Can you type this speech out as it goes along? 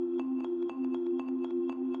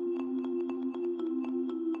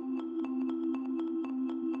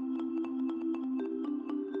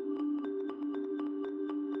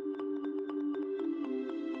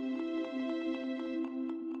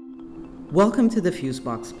Welcome to the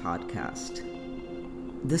Fusebox podcast.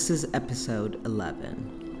 This is episode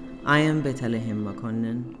 11. I am Betelhem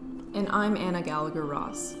Makonnen. And I'm Anna Gallagher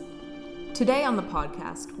Ross. Today on the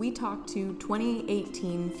podcast, we talk to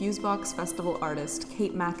 2018 Fusebox Festival artist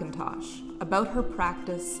Kate McIntosh about her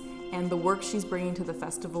practice and the work she's bringing to the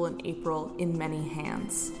festival in April in many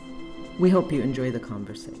hands. We hope you enjoy the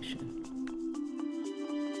conversation.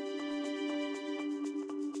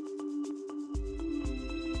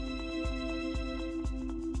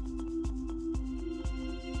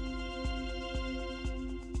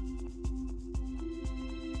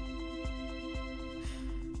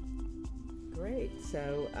 Great.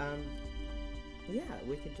 So,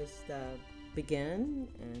 we could just begin,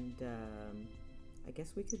 and I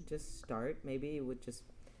guess we could just start maybe with just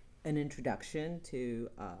an introduction to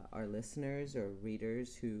our listeners or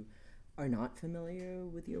readers who are not familiar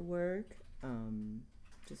with your work.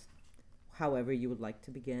 Just however you would like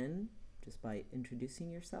to begin, just by introducing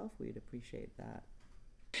yourself, we'd appreciate that.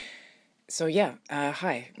 So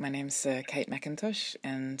hi, my name's Kate McIntosh,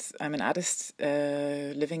 and I'm an artist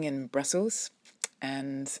living in Brussels,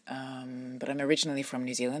 and but I'm originally from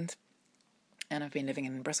New Zealand, and I've been living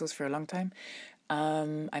in Brussels for a long time.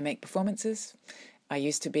 I make performances. I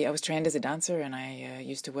was trained as a dancer, and I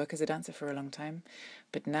used to work as a dancer for a long time,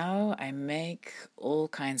 but now I make all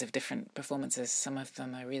kinds of different performances. Some of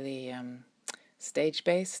them are really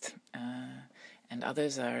stage-based, and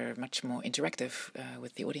others are much more interactive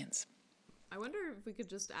with the audience. I wonder if we could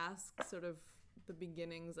just ask sort of the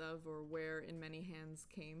beginnings of, or where In Many Hands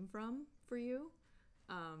came from for you,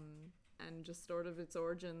 and just sort of its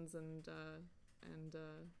origins and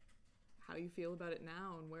how you feel about it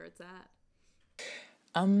now and where it's at.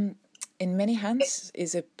 In Many Hands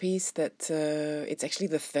is a piece that it's actually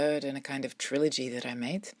the third in a kind of trilogy that I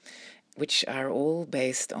made, which are all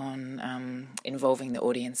based on involving the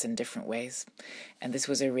audience in different ways. And this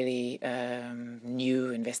was a really new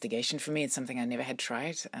investigation for me. It's something I never had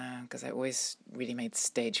tried because I always really made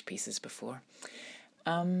stage pieces before.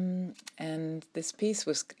 And this piece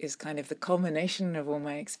is kind of the culmination of all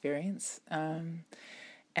my experience.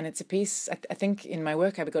 And it's a piece, I think in my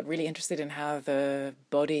work I got really interested in how the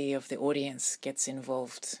body of the audience gets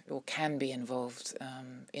involved or can be involved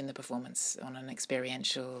in the performance on an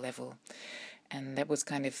experiential level. And that was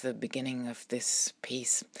kind of the beginning of this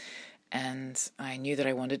piece. And I knew that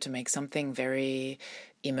I wanted to make something very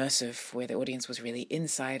immersive, where the audience was really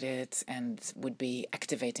inside it and would be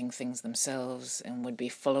activating things themselves and would be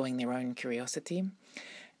following their own curiosity.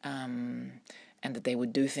 And that they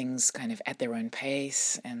would do things kind of at their own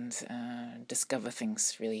pace and discover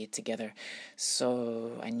things really together.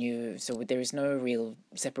 So I knew, there is no real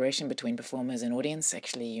separation between performers and audience.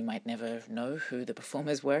 Actually, you might never know who the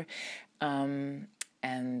performers were. And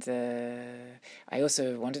I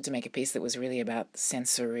also wanted to make a piece that was really about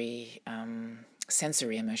sensory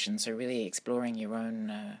emotion, so really exploring your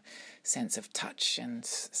own sense of touch and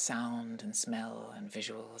sound and smell and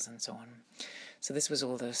visuals and so on. So this was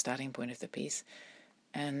all the starting point of the piece.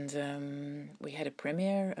 And we had a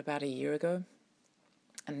premiere about a year ago,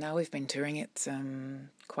 and now we've been touring it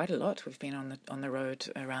quite a lot. We've been on the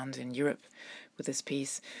road around in Europe with this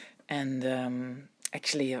piece, and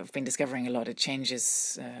actually I've been discovering a lot. It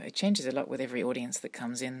changes a lot with every audience that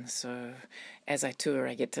comes in. So as I tour,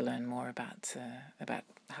 I get to learn more about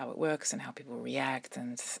how it works and how people react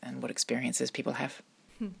and what experiences people have.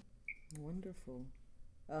 Wonderful.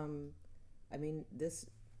 I mean, this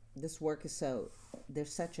work is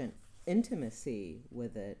there's such an intimacy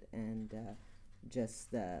with it, and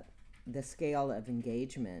just the scale of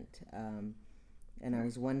engagement. And I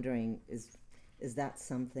was wondering, is that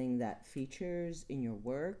something that features in your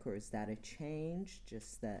work, or is that a change,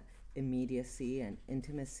 just the immediacy and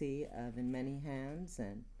intimacy of In Many Hands?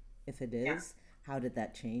 And if it is, how did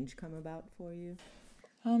that change come about for you?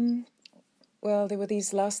 Well, there were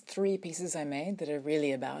these last three pieces I made that are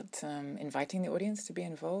really about inviting the audience to be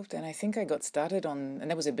involved. And I think I got started and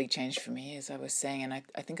that was a big change for me, as I was saying. And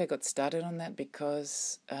I think I got started on that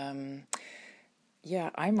because, I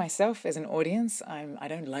myself as an audience, I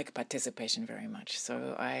don't like participation very much.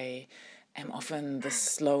 So I am often the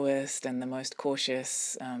slowest and the most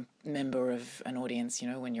cautious member of an audience. You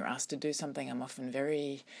know, when you're asked to do something, I'm often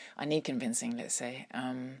I need convincing, let's say.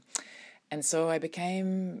 And so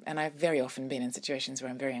I've very often been in situations where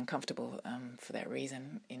I'm very uncomfortable for that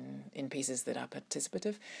reason in pieces that are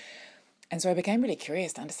participative. And so I became really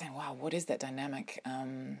curious to understand, wow, what is that dynamic?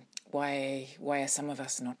 Why are some of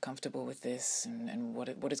us not comfortable with this, and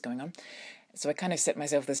what is going on? So I kind of set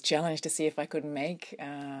myself this challenge to see if I could make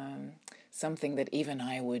something that even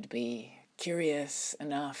I would be curious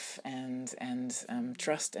enough and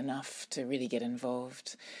trust enough to really get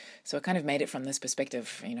involved. So I kind of made it from this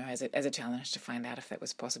perspective, as a challenge to find out if that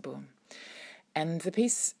was possible. And the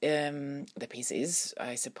piece is,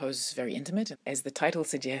 I suppose, very intimate. As the title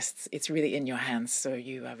suggests, it's really in your hands, so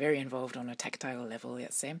you are very involved on a tactile level,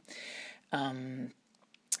 let's say.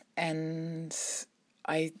 And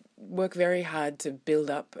I work very hard to build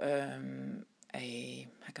up an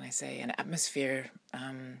atmosphere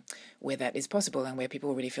where that is possible and where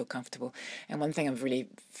people really feel comfortable. And one thing I've really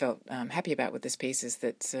felt happy about with this piece is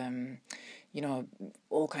that,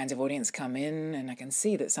 all kinds of audience come in, and I can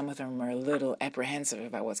see that some of them are a little apprehensive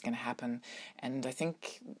about what's going to happen. And I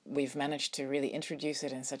think we've managed to really introduce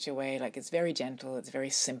it in such a way, like it's very gentle, it's very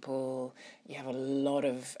simple. You have a lot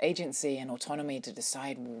of agency and autonomy to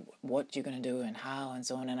decide what you're going to do and how and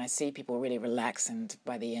so on. And I see people really relax, and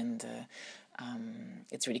by the end,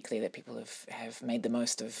 it's really clear that people have made the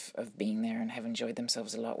most of being there and have enjoyed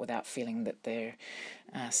themselves a lot without feeling that they're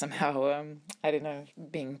somehow,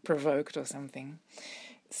 being provoked or something.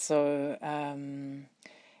 So, and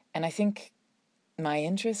I think my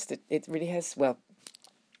interest, it really has, well,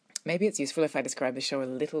 maybe it's useful if I describe the show a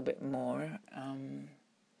little bit more.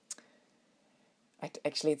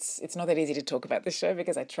 Actually, it's not that easy to talk about the show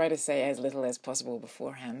because I try to say as little as possible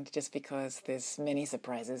beforehand, just because there's many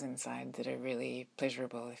surprises inside that are really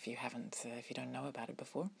pleasurable if you don't know about it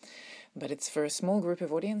before. But it's for a small group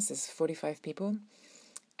of audience. There's 45 people,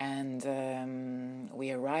 and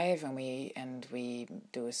we arrive and we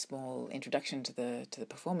do a small introduction to the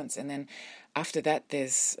performance, and then after that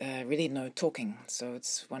there's really no talking. So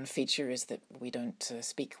it's one feature is that we don't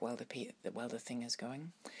speak while the thing is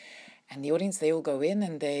going. And the audience, they all go in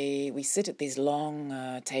and we sit at these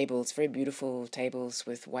long tables, very beautiful tables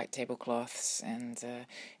with white tablecloths and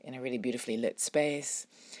in a really beautifully lit space.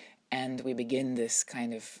 And we begin this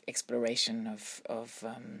kind of exploration of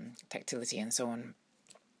tactility and so on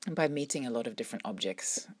by meeting a lot of different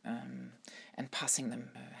objects and passing them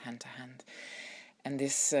hand to hand. And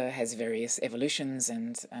this has various evolutions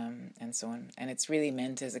and so on. And it's really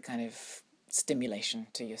meant as a kind of stimulation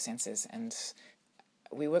to your senses. And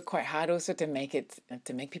we work quite hard also to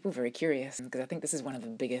make people very curious, because I think this is one of the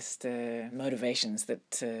biggest motivations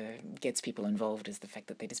that gets people involved, is the fact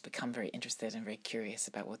that they just become very interested and very curious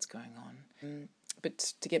about what's going on.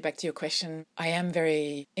 But to get back to your question, I am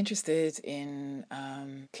very interested in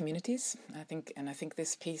communities. I think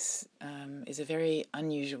this piece is a very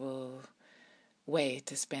unusual way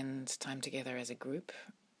to spend time together as a group,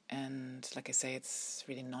 and like I say, it's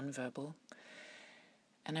really non-verbal.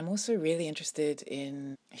 And I'm also really interested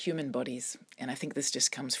in human bodies, and I think this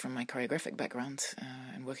just comes from my choreographic background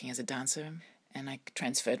and working as a dancer. And I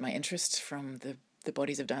transferred my interest from the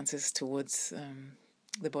bodies of dancers towards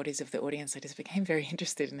the bodies of the audience. I just became very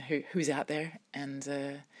interested in who's out there, and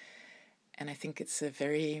I think it's a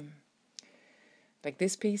very, like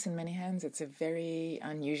this piece in many hands, it's a very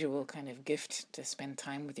unusual kind of gift to spend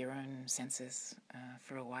time with your own senses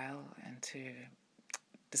for a while and to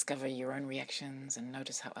discover your own reactions and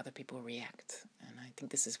notice how other people react. And I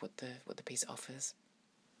think this is what the piece offers.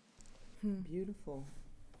 Beautiful.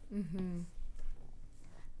 Mm-hmm.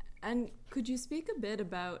 And could you speak a bit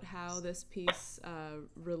about how this piece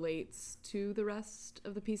relates to the rest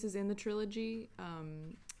of the pieces in the trilogy?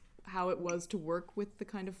 How it was to work with the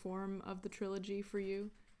kind of form of the trilogy for you?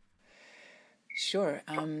 Sure.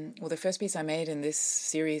 Well, the first piece I made in this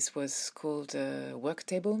series was called Work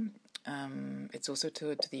Table. It's also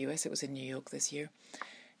toured to the US. It was in New York this year.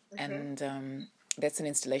 Okay. And that's an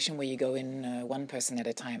installation where you go in one person at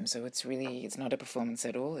a time. So it's not a performance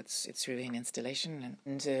at all. It's really an installation.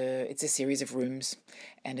 And it's a series of rooms.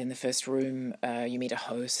 And in the first room, you meet a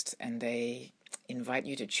host, and they invite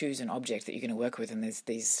you to choose an object that you're going to work with. And there's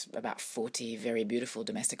these about 40 very beautiful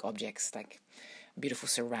domestic objects, like beautiful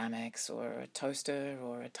ceramics or a toaster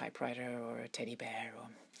or a typewriter or a teddy bear or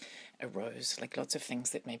a rose, like lots of things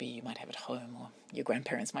that maybe you might have at home or your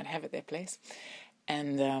grandparents might have at their place,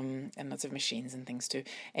 and lots of machines and things too.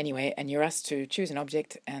 Anyway, and you're asked to choose an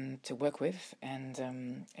object and to work with,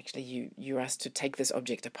 and actually you're asked to take this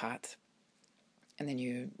object apart, and then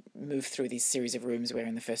you move through these series of rooms where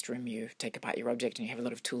in the first room you take apart your object and you have a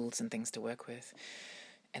lot of tools and things to work with,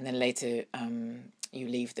 and then later you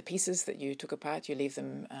leave the pieces that you took apart, you leave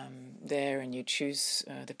them there, and you choose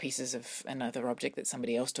the pieces of another object that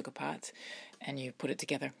somebody else took apart, and you put it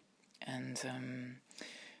together. And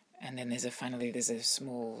then there's a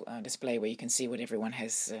small display where you can see what everyone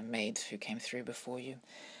has made who came through before you.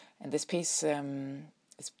 And this piece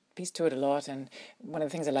this piece toured a lot, and one of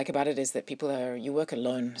the things I like about it is that you work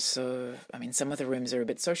alone. So, I mean, some of the rooms are a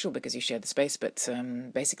bit social because you share the space, but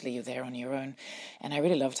basically you're there on your own. And I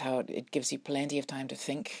really loved how it gives you plenty of time to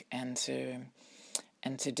think and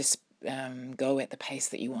to just go at the pace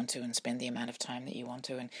that you want to and spend the amount of time that you want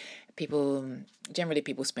to. And generally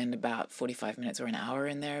people spend about 45 minutes or an hour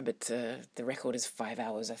in there, but the record is 5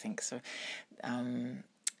 hours, I think. So, and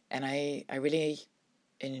I really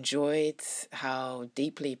enjoyed how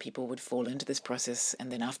deeply people would fall into this process,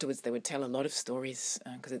 and then afterwards they would tell a lot of stories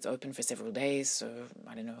because it's open for several days, so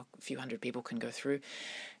I don't know, a few hundred people can go through,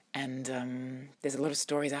 and there's a lot of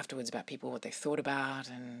stories afterwards about people, what they thought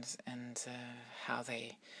about and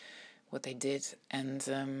what they did, and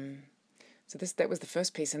so that was the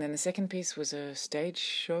first piece. And then the second piece was a stage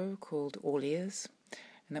show called All Ears,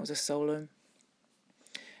 and that was a solo,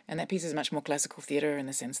 and that piece is much more classical theatre in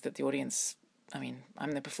the sense that the audience, I mean,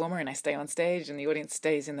 I'm the performer and I stay on stage and the audience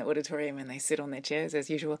stays in the auditorium and they sit on their chairs as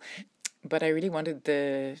usual. But I really wanted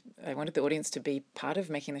the audience to be part of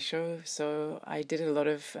making the show. So I did a lot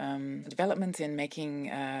of development in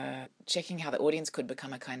checking how the audience could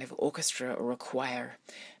become a kind of orchestra or a choir.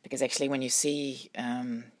 Because actually when you see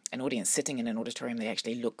an audience sitting in an auditorium,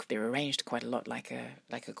 they're arranged quite a lot like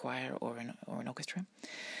a choir or an orchestra.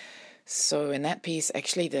 So in that piece,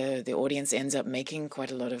 actually, the audience ends up making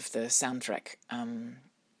quite a lot of the soundtrack,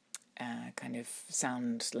 kind of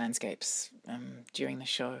sound landscapes during the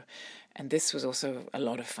show. And this was also a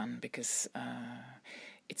lot of fun because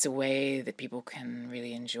it's a way that people can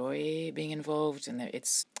really enjoy being involved, and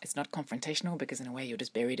it's not confrontational because in a way you're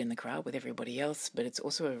just buried in the crowd with everybody else, but it's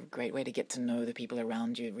also a great way to get to know the people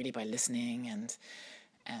around you really by listening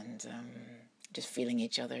and just feeling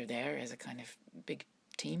each other there as a kind of big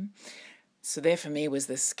team. So there for me was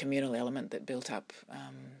this communal element that built up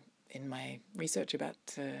in my research about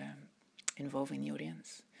involving the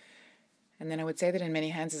audience. And then I would say that In Many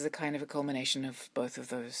Hands is a kind of a culmination of both of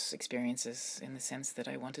those experiences, in the sense that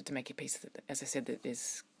I wanted to make a piece that, as I said, that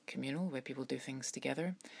is communal, where people do things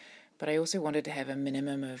together. But I also wanted to have a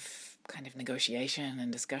minimum of kind of negotiation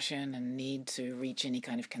and discussion and need to reach any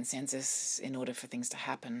kind of consensus in order for things to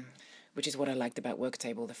happen, which is what I liked about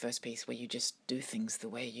Worktable, the first piece, where you just do things the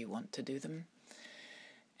way you want to do them.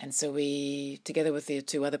 And so we, together with the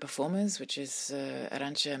two other performers, which is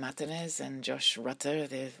Arantxa Martinez and Josh Rutter,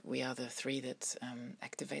 we are the three that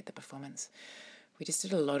activate the performance. We just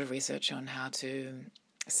did a lot of research on how to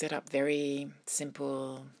set up very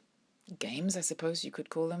simple games, I suppose you could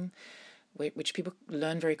call them, which people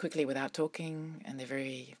learn very quickly without talking, and they're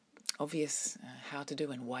very obvious how to do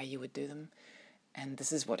and why you would do them. And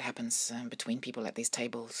this is what happens between people at these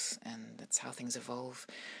tables, and that's how things evolve.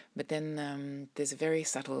 But then there's a very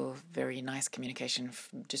subtle, very nice communication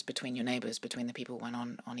just between your neighbours, between the people one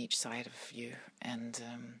on each side of you. And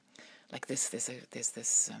like this, there's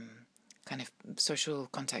this kind of social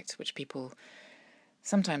contact, which people,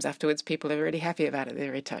 sometimes afterwards, people are really happy about it. They're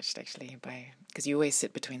very touched, actually, because you always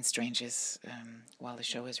sit between strangers while the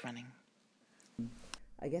show is running.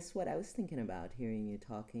 I guess what I was thinking about hearing you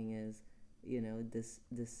talking is,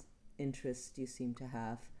 this interest you seem to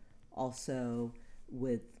have also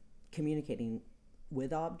with communicating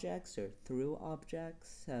with objects or through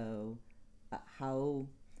objects. So how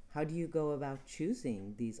do you go about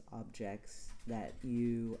choosing these objects that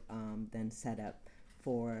you then set up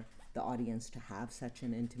for the audience to have such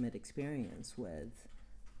an intimate experience with,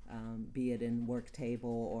 be it in Worktable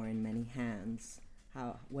or In Many Hands?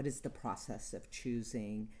 What is the process of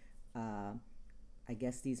choosing I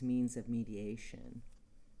guess these means of mediation?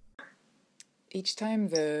 Each time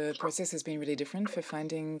the process has been really different for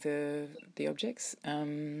finding the objects.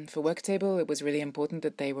 For Worktable, it was really important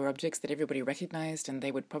that they were objects that everybody recognized, and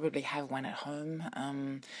they would probably have one at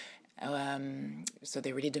home. So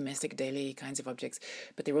they're really domestic, daily kinds of objects,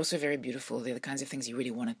 but they're also very beautiful. They're the kinds of things you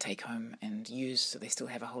really want to take home and use, so they still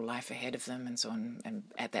have a whole life ahead of them and so on, and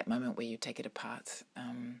at that moment where you take it apart.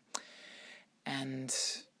 And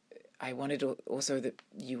I wanted also that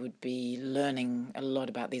you would be learning a lot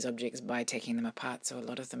about these objects by taking them apart. So a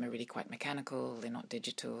lot of them are really quite mechanical. They're not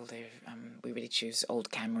digital. We really choose old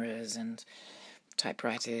cameras and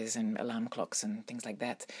typewriters and alarm clocks and things like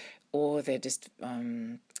that. Or they're just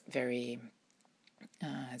very...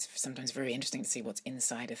 it's sometimes very interesting to see what's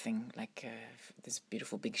inside a thing, like this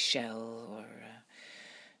beautiful big shell,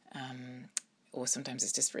 or sometimes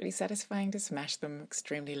it's just really satisfying to smash them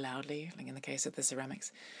extremely loudly, like in the case of the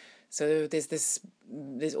ceramics. So there's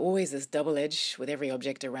always this double edge with every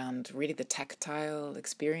object around really the tactile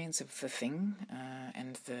experience of the thing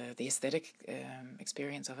and the aesthetic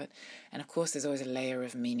experience of it. And of course, there's always a layer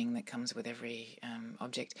of meaning that comes with every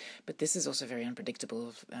object. But this is also very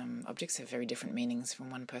unpredictable. Objects have very different meanings from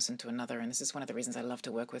one person to another. And this is one of the reasons I love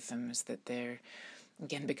to work with them, is that they're,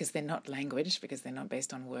 again, because they're not language, because they're not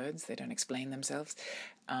based on words, they don't explain themselves.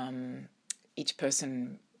 Each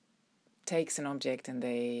person takes an object and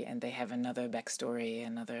they have another backstory,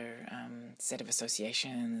 another set of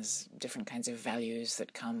associations, different kinds of values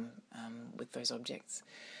that come with those objects.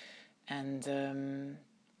 And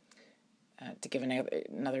to give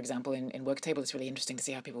another example, in Worktable, it's really interesting to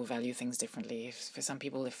see how people value things differently. For some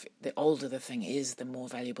people, if the older the thing is, the more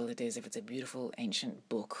valuable it is. If it's a beautiful ancient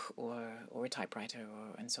book or a typewriter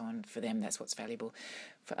and so on, for them that's what's valuable.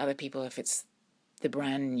 For other people, if it's the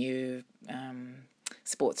brand new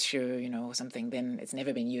sports shoe, or something, then it's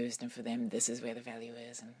never been used, and for them this is where the value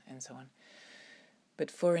is, and so on. But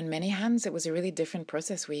for In Many Hands, it was a really different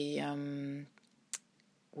process. We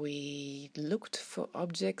looked for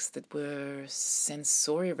objects that were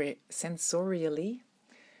sensorially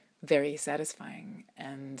very satisfying,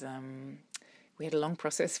 and we had a long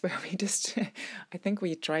process where we just I think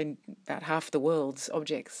we tried about half the world's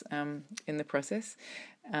objects in the process.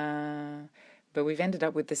 But we've ended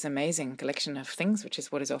up with this amazing collection of things, which is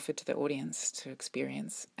what is offered to the audience to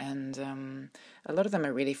experience. And a lot of them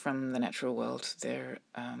are really from the natural world.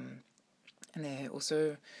 And they're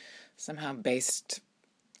also somehow based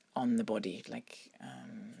on the body, like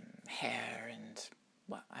hair and,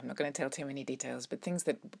 well, I'm not going to tell too many details, but things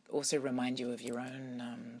that also remind you of your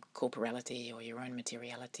own corporality or your own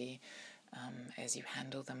materiality as you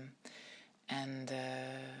handle them. And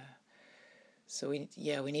so we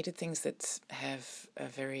needed things that have a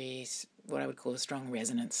very, what I would call a strong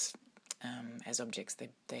resonance as objects.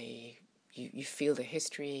 You feel the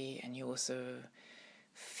history, and you also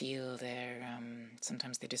feel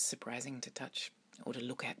sometimes they're just surprising to touch or to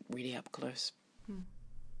look at really up close.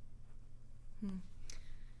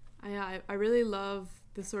 I really love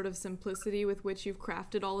the sort of simplicity with which you've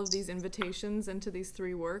crafted all of these invitations into these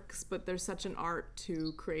three works, but there's such an art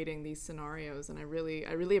to creating these scenarios, and I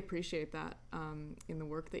really appreciate that in the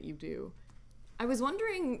work that you do. I was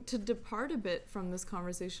wondering, to depart a bit from this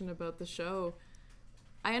conversation about the show,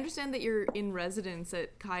 I understand that you're in residence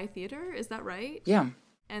at Kai Theatre, is that right? Yeah.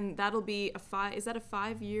 And that'll be is that a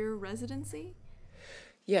 5-year residency?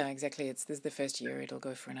 Yeah, exactly. This is the first year. It'll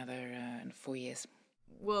go for another 4 years.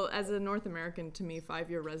 Well, as a North American, to me,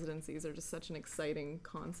 5-year residencies are just such an exciting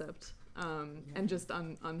concept and just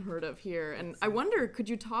unheard of here. And I wonder, could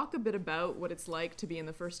you talk a bit about what it's like to be in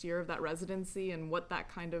the first year of that residency and what that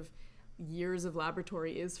kind of years of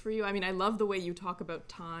laboratory is for you? I mean, I love the way you talk about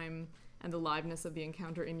time and the liveness of the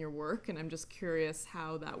encounter in your work, and I'm just curious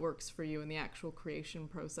how that works for you in the actual creation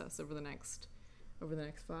process over the next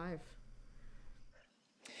 5.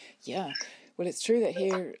 Yeah. Well, it's true that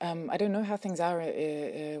here, I don't know how things are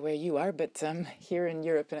where you are, but here in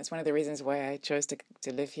Europe, and it's one of the reasons why I chose to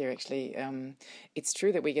live here, actually, it's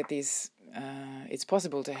true that we get these, it's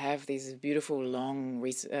possible to have these beautiful long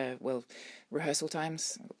rehearsal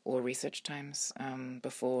times or research times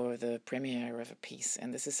before the premiere of a piece.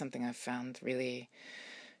 And this is something I've found really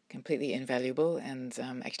completely invaluable and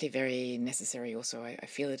actually very necessary also. I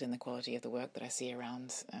feel it in the quality of the work that I see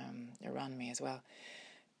around me as well.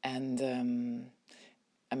 And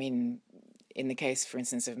I mean, in the case, for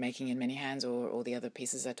instance, of Making in Many Hands or all the other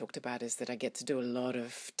pieces I talked about, is that I get to do a lot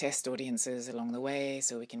of test audiences along the way,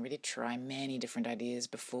 so we can really try many different ideas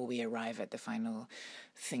before we arrive at the final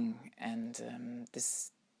thing. And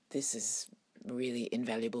this is really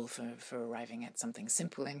invaluable for arriving at something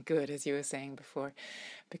simple and good, as you were saying before,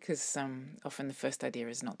 because often the first idea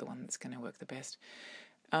is not the one that's going to work the best.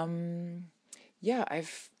 Yeah,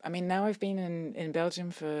 now I've been in Belgium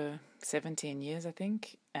for 17 years, I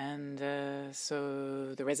think, and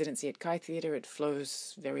so the residency at Kai Theatre, it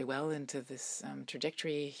flows very well into this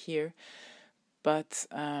trajectory here. But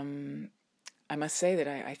I must say that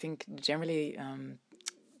I think generally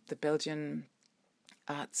the Belgian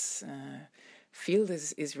arts field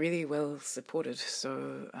is really well supported.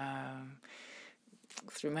 So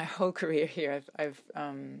through my whole career here, I've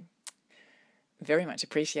very much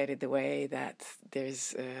appreciated the way that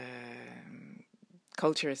there's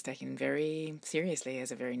culture is taken very seriously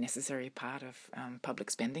as a very necessary part of public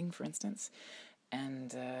spending, for instance.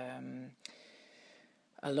 And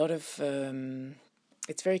a lot of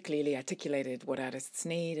it's very clearly articulated what artists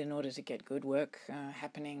need in order to get good work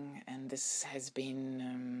happening, and this has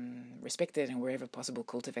been respected and wherever possible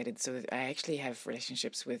cultivated. So I actually have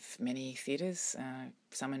relationships with many theatres,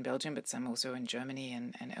 some in Belgium, but some also in Germany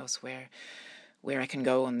and elsewhere, where I can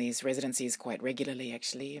go on these residencies quite regularly,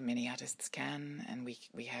 actually. Many artists can, and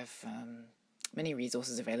we have many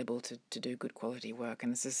resources available to do good quality work.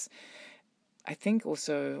 And this is, I think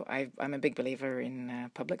also, I'm a big believer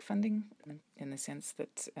in public funding, in the sense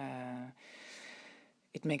that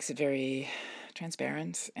it makes it very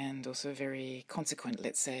transparent and also very consequent,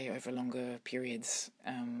 let's say, over longer periods,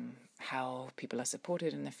 how people are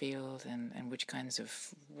supported in the field and which kinds of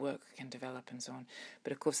work can develop and so on.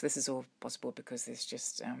 But of course, this is all possible because there's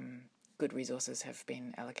just good resources have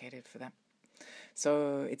been allocated for that.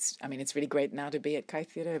 So it's really great now to be at Kai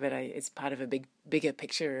Theatre, but it's part of a bigger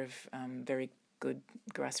picture of very good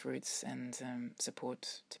grassroots and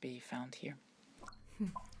support to be found here.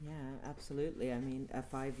 Yeah, absolutely. I mean, a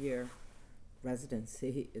 5-year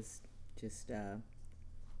residency is just,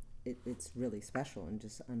 it's really special and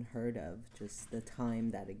just unheard of. Just the time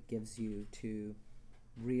that it gives you to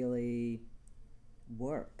really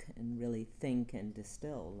work and really think and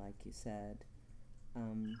distill, like you said,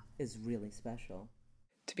 is really special.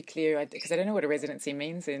 To be clear, because I don't know what a residency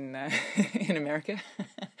means in in America.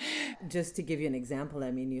 Just to give you an example, I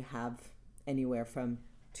mean, you have anywhere from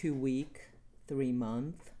 2 week, 3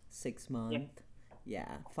 month, 6 month,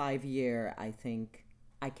 5 year. I think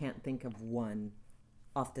I can't think of one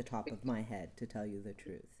off the top of my head, to tell you the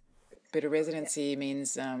truth. But a residency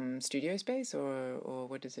means studio space, or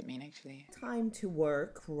what does it mean actually? Time to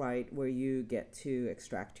work, right, where you get to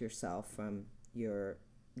extract yourself from your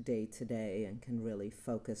day to day and can really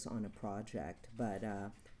focus on a project. But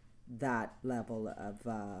that level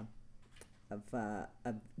of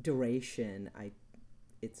duration,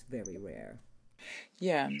 it's very rare.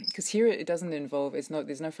 Yeah, because here it doesn't involve.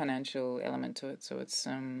 There's no financial element to it, so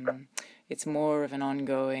it's more of an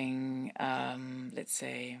ongoing. Let's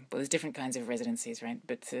say, well, there's different kinds of residencies, right?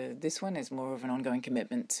 But this one is more of an ongoing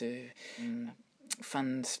commitment to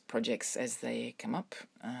fund projects as they come up,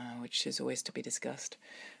 which is always to be discussed,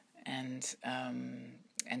 and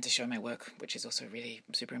to show my work, which is also really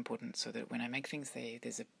super important, so that when I make things,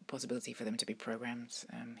 there's a possibility for them to be programmed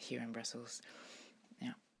here in Brussels.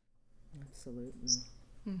 Yeah. Absolutely.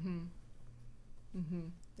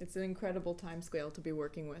 It's an incredible timescale to be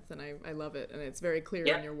working with, and I love it, and it's very clear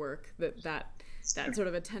in your work that sort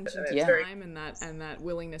of attention to time and that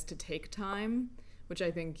willingness to take time, which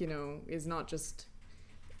I think is not just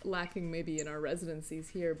lacking maybe in our residencies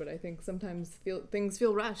here, but I think sometimes things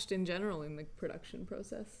feel rushed in general in the production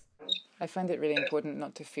process. I find it really important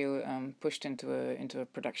not to feel pushed into a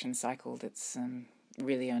production cycle that's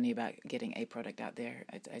really only about getting a product out there.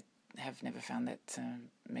 I have never found that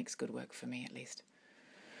makes good work for me, at least.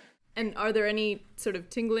 And are there any sort of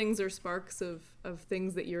tinglings or sparks of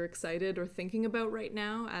things that you're excited or thinking about right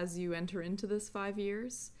now as you enter into this 5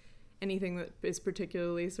 years? Anything that is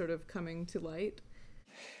particularly sort of coming to light?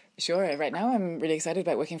 Sure. Right now I'm really excited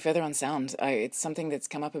about working further on sound. It's something that's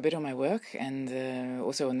come up a bit on my work and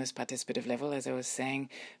also on this participative level, as I was saying.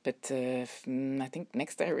 But I think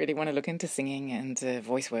next I really want to look into singing and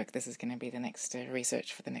voice work. This is going to be the next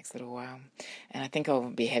research for the next little while. And I think I'll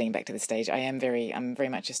be heading back to the stage. I'm very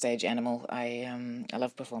much a stage animal. I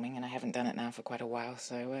love performing, and I haven't done it now for quite a while.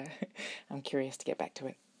 So I'm curious to get back to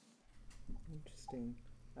it. Interesting.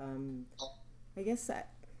 I guess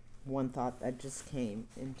one thought that just came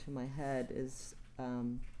into my head is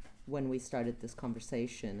when we started this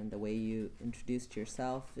conversation and the way you introduced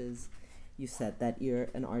yourself is you said that you're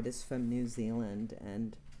an artist from New Zealand,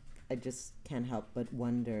 and I just can't help but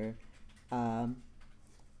wonder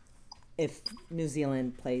if New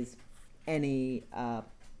Zealand plays any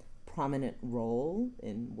prominent role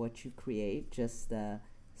in what you create, just the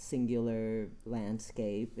singular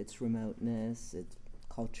landscape, its remoteness, its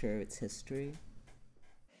culture, its history.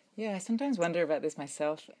 Yeah, I sometimes wonder about this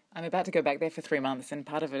myself. I'm about to go back there for 3 months, and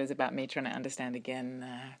part of it is about me trying to understand again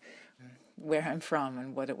where I'm from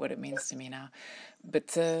and what it means to me now.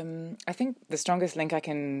 But I think the strongest link I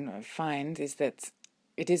can find is that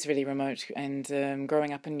it is really remote. And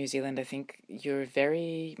growing up in New Zealand, I think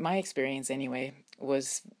my experience anyway,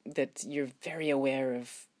 was that you're very aware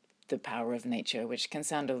of the power of nature, which can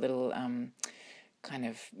sound a little kind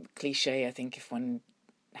of cliche, I think, if one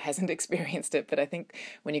hasn't experienced it. But I think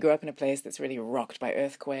when you grow up in a place that's really rocked by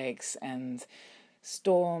earthquakes and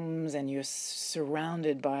storms, and you're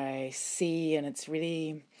surrounded by sea, and it's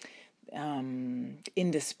really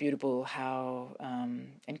indisputable how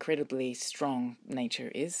incredibly strong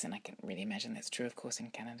nature is, and I can really imagine that's true, of course, in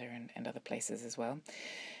Canada and other places as well.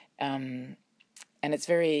 And it's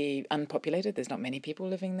very unpopulated. There's not many people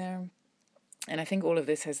living there. And I think all of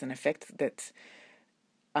this has an effect that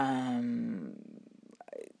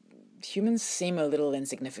humans seem a little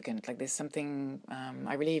insignificant. Like there's something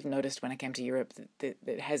I really noticed when I came to Europe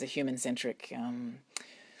that has a human-centric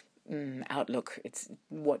outlook. It's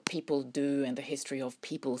what people do, and the history of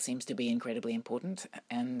people seems to be incredibly important.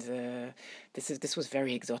 And this was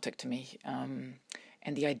very exotic to me.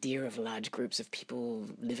 And the idea of large groups of people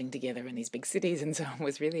living together in these big cities and so on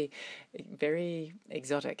was really very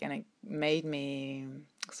exotic. And it made me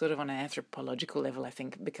sort of on an anthropological level, I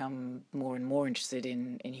think, become more and more interested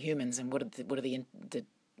in humans and what are the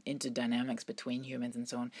interdynamics between humans and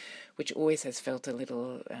so on, which always has felt a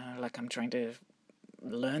little like I'm trying to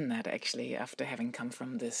learn that, actually, after having come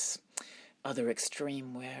from this other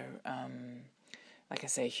extreme where, like I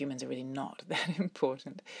say, humans are really not that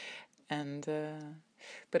important. And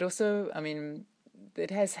but also, I mean, it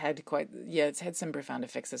has had it's had some profound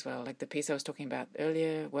effects as well. Like the piece I was talking about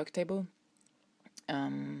earlier, Worktable.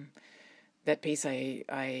 That piece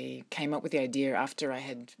I came up with the idea after I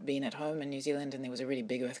had been at home in New Zealand, and there was a really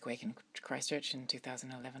big earthquake in Christchurch in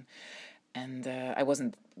 2011. And I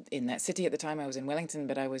wasn't in that city at the time. I was in Wellington,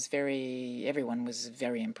 but everyone was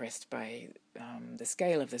very impressed by the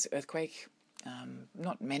scale of this earthquake.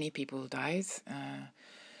 Not many people died,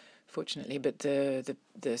 fortunately, but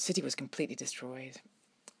the city was completely destroyed.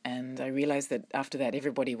 And I realized that after that,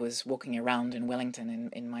 everybody was walking around in Wellington,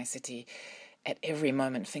 in my city, at every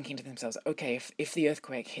moment thinking to themselves, okay, if the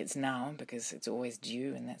earthquake hits now, because it's always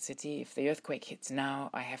due in that city, if the earthquake hits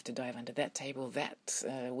now, I have to dive under that table, that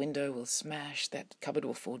window will smash, that cupboard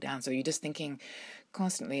will fall down. So you're just thinking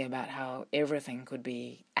constantly about how everything could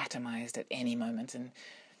be atomized at any moment. And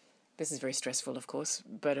this is very stressful, of course,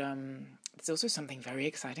 but there's also something very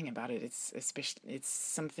exciting about it. It's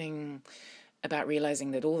something about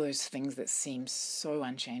realizing that all those things that seem so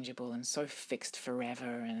unchangeable and so fixed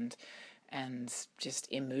forever and just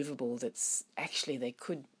immovable, that's actually they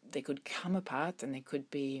could come apart, and they could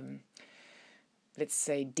be, let's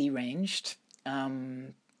say, deranged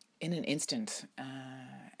in an instant,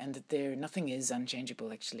 and that nothing is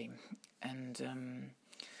unchangeable, actually. And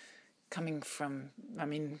coming from, I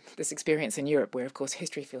mean, this experience in Europe where, of course,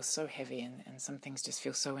 history feels so heavy and some things just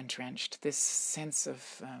feel so entrenched, this sense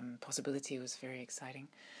of possibility was very exciting.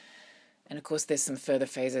 And of course, there's some further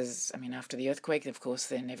phases. I mean, after the earthquake, of course,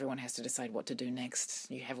 then everyone has to decide what to do next.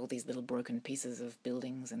 You have all these little broken pieces of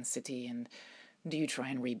buildings and city, and do you try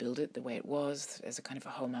and rebuild it the way it was as a kind of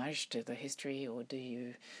a homage to the history, or do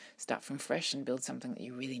you start from fresh and build something that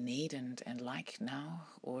you really need and like now,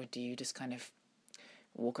 or do you just kind of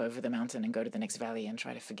walk over the mountain and go to the next valley and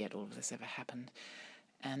try to forget all of this ever happened?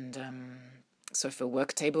 And so for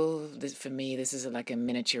Worktable, for me, this is like a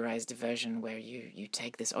miniaturized version where you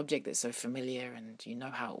take this object that's so familiar and you know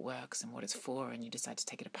how it works and what it's for, and you decide to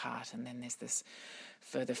take it apart. And then there's this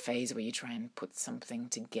further phase where you try and put something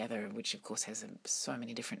together, which of course has so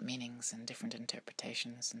many different meanings and different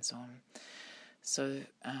interpretations and so on. So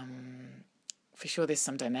for sure there's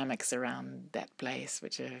some dynamics around that place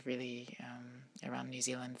which are really around New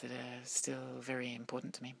Zealand that are still very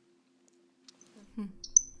important to me.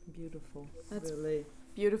 Beautiful. That's really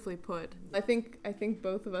beautifully put. I think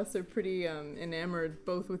both of us are pretty enamored,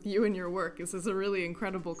 both with you and your work. This is a really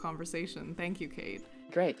incredible conversation. Thank you, Kate.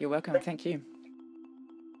 Great, you're welcome. Thank you.